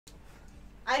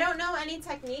I don't know any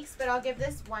techniques, but I'll give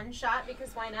this one shot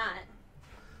because why not?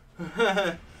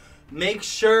 Make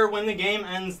sure when the game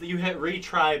ends that you hit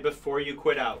retry before you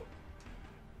quit out.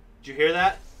 Did you hear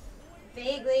that?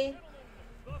 Vaguely.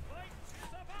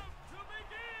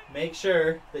 Make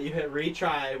sure that you hit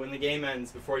retry when the game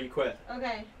ends before you quit.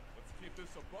 Okay.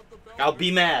 I'll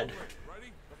be mad.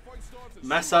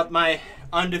 Mess up my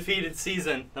undefeated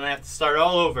season, then I have to start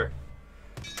all over.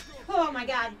 Oh my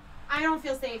god. I don't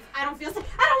feel safe. I don't feel safe.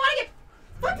 I don't want to get...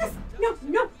 Fuck this! No,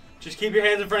 no! Just keep your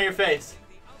hands in front of your face.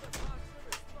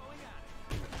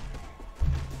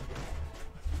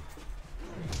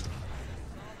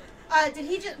 Did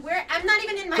he just... Where? I'm not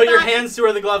even in my Put your body. hands to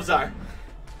where the gloves are.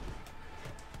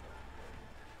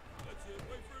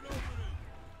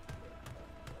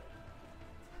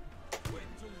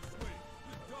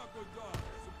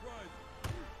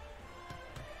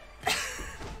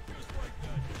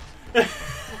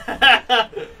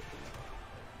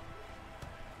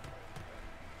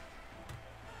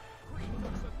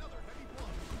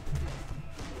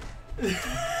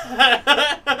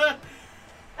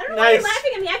 I don't know why you're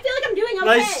laughing at me. I feel like I'm doing okay.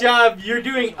 Nice job. You're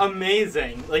doing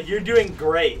amazing. Like, you're doing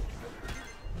great.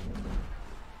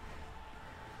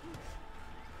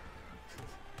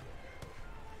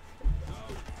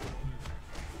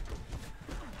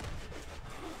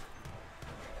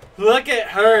 Look at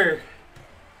her.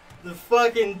 The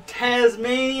fucking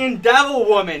Tasmanian devil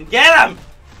woman. Get him!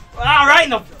 Ah, right in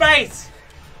the face!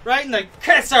 Right in the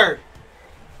kisser!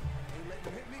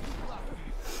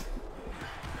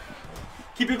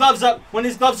 Keep your gloves up. When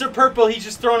his gloves are purple, he's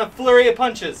just throwing a flurry of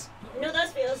punches. You know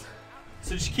those feels.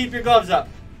 So just keep your gloves up.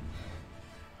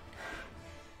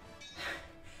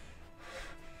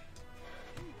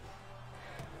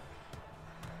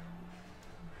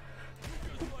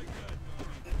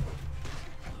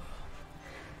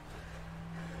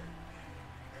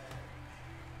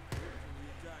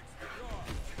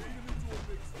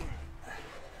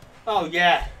 Oh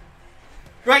yeah.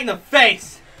 Right in the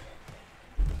face.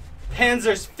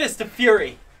 Panzer's Fist of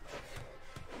Fury.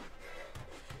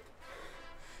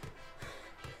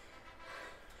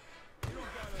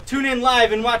 Tune in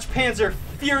live and watch Panzer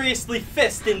furiously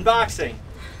fist in boxing.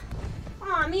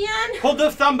 Aw, man. Hold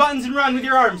the thumb buttons and run with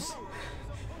your arms.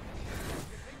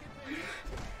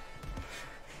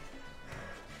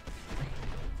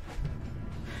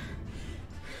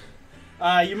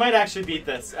 You might actually beat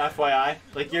this, FYI.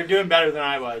 Like, you're doing better than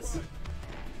I was.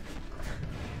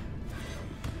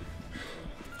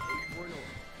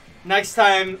 Next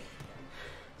time,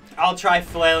 I'll try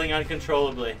flailing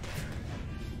uncontrollably.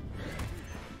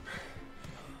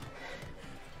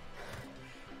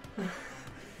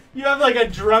 You have like a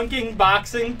drunken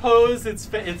boxing pose. It's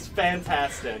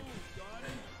fantastic.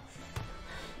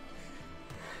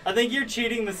 I think you're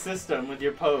cheating the system with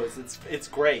your pose. It's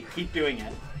great. Keep doing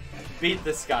it. Beat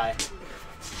this guy.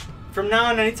 From now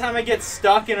on, anytime I get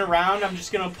stuck in a round, I'm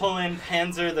just gonna pull in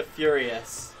Panzer the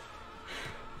Furious.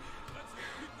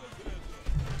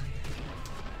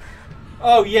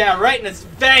 Oh yeah, right in his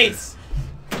face!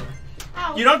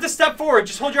 Ow. You don't have to step forward,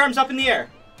 just hold your arms up in the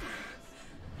air.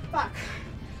 Fuck.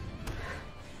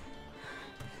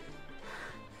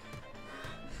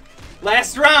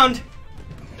 Last round!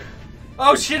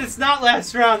 Oh shit, it's not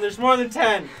last round, there's more than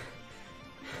 10.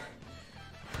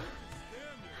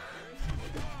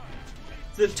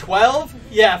 Is it 12?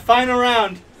 Yeah, final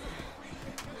round.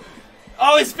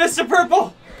 Oh, his fists are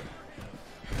purple!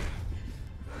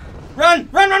 Run!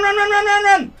 Run, run, run, run, run, run,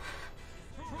 run!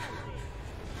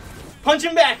 Punch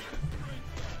him back!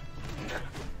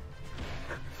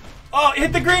 Oh,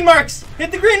 hit the green marks!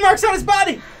 Hit the green marks on his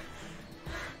body!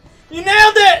 You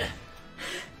nailed it!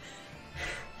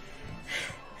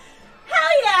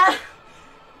 Hell yeah!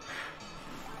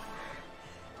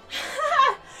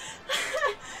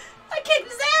 I kicked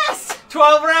his ass!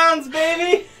 12 rounds,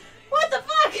 baby! What the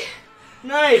fuck?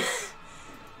 Nice!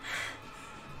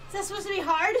 Is that supposed to be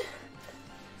hard? Is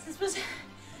this supposed to...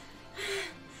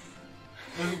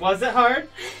 Was it hard?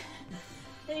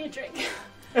 I need a drink.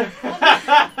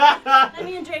 I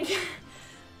need a drink.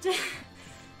 Did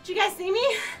you guys see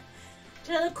me?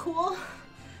 Did I look cool?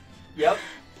 Yep.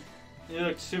 You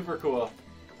look super cool.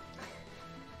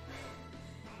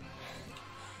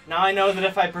 Now I know that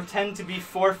if I pretend to be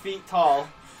 4 feet tall...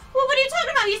 Well, what are you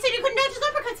talking about? You said you couldn't dodge his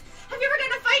uppercuts. Have you ever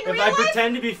gotten a fight in real life? If I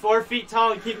pretend to be 4 feet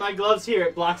tall and keep my gloves here,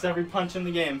 it blocks every punch in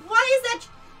the game. Why is that?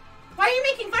 Why are you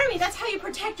making fun of me? That's how you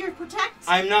protect your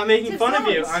I'm not making fun of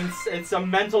you. zones. It's a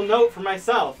mental note for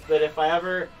myself that if I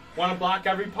ever want to block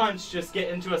every punch, just get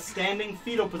into a standing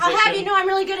fetal position. I'll have you know I'm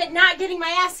really good at not getting my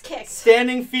ass kicked.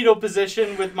 Standing fetal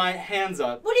position with my hands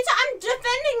up. What are you I'm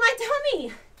defending my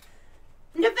tummy.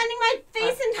 I'm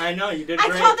I know, you did I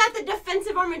great. call that the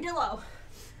defensive armadillo.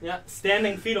 Yeah,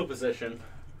 standing fetal position.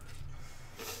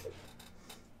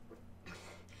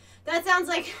 That sounds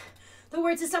like the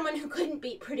words of someone who couldn't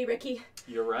beat Pretty Ricky.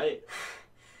 You're right.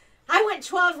 I went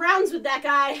 12 rounds with that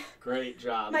guy. Great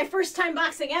job. My first time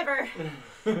boxing ever.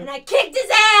 And I kicked his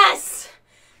ass!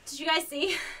 Did you guys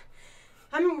see?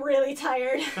 I'm really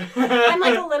tired. I'm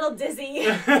like a little dizzy.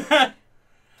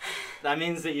 That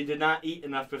means that you did not eat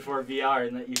enough before VR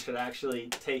and that you should actually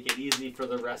take it easy for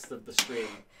the rest of the stream.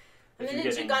 I'm in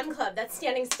a gun club. That's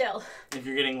standing still. If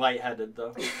you're getting lightheaded,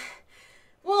 though.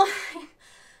 Well,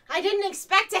 I didn't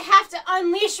expect to have to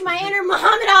unleash my inner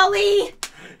Muhammad Ali.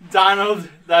 Donald,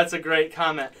 that's a great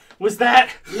comment. Was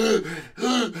that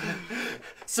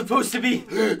supposed to be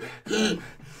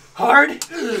hard?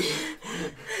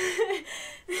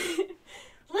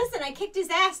 Listen, I kicked his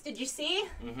ass. Did you see?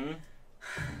 Mm-hmm.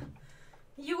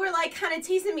 You were like kind of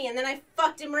teasing me, and then I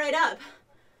fucked him right up.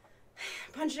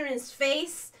 Punched him in his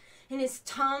face, in his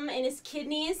tum, in his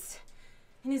kidneys,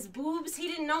 in his boobs. He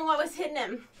didn't know what was hitting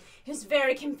him. He was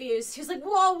very confused. He was like,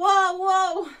 whoa, whoa,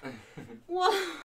 whoa. Whoa.